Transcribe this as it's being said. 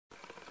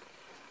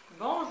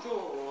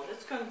Bonjour!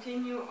 Let's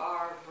continue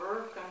our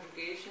verb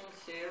conjugation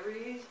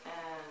series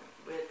and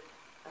with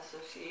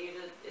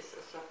associated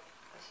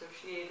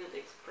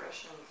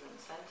expressions and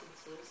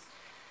sentences.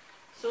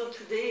 So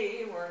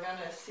today we're going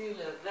to see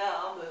the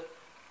verb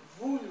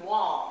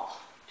vouloir,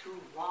 to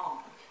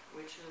want,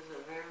 which is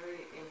a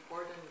very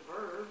important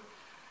verb.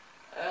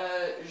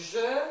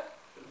 Je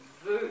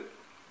veux,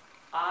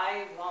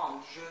 I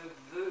want, je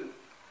veux.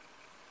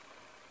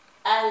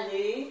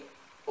 Aller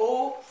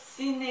au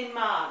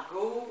cinéma,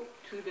 go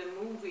to the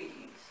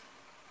movies.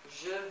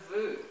 Je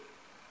veux.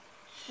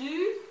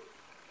 Tu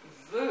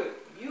veux,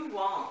 you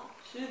want.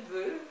 Tu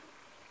veux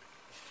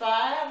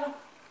faire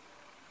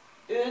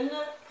une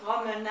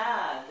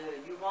promenade.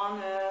 You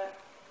want to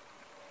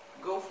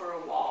go for a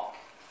walk.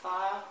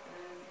 Faire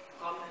une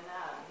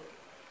promenade.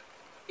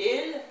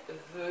 Il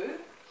veut,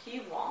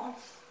 he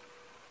wants,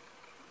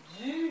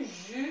 du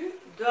jus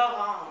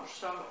d'orange,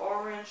 some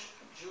orange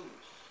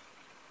juice.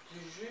 Du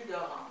jus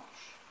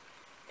d'orange.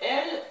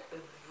 Elle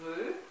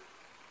veut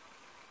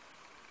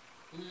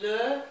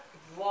le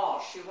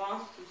voir. She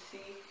wants to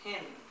see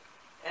him.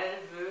 Elle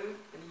veut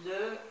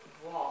le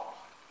voir.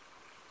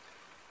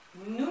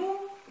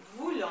 Nous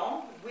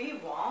voulons, we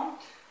want,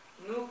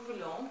 nous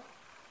voulons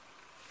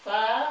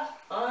faire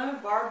un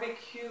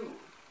barbecue.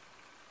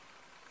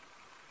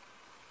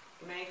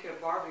 Make a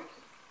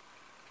barbecue.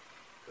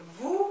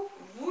 Vous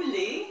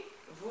voulez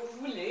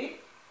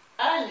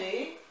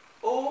aller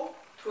aux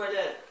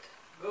toilettes.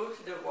 Go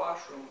to the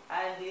washroom.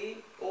 Aller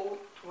aux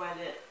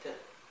toilettes.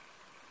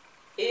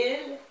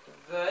 Ils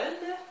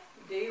veulent,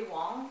 they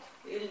want,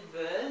 ils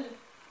veulent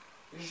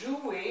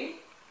jouer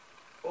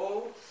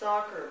au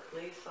soccer,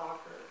 play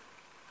soccer.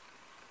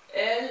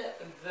 Elles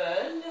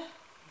veulent,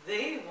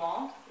 they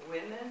want,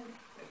 women,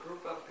 a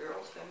group of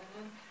girls,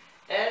 feminine.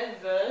 Elles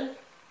veulent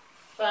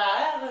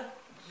faire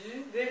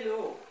du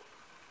vélo.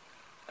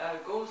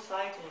 Go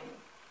cycling.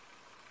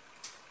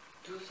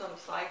 Do some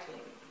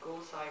cycling.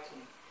 Go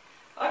cycling.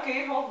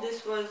 Okay, hope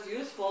this was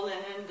useful,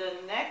 and in the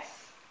next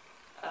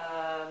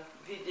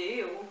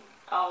video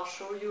I'll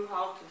show you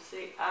how to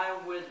say I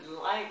would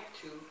like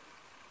to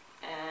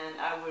and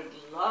I would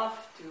love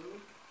to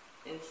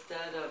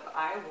instead of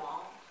I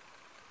want.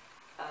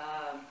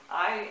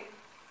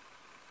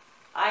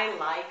 I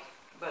like,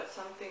 but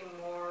something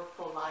more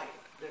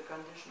polite, the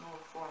conditional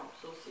form.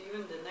 So see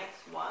you in the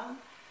next one,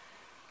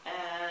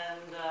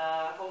 and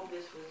hope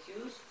this was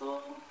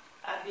useful.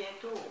 À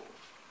bientôt.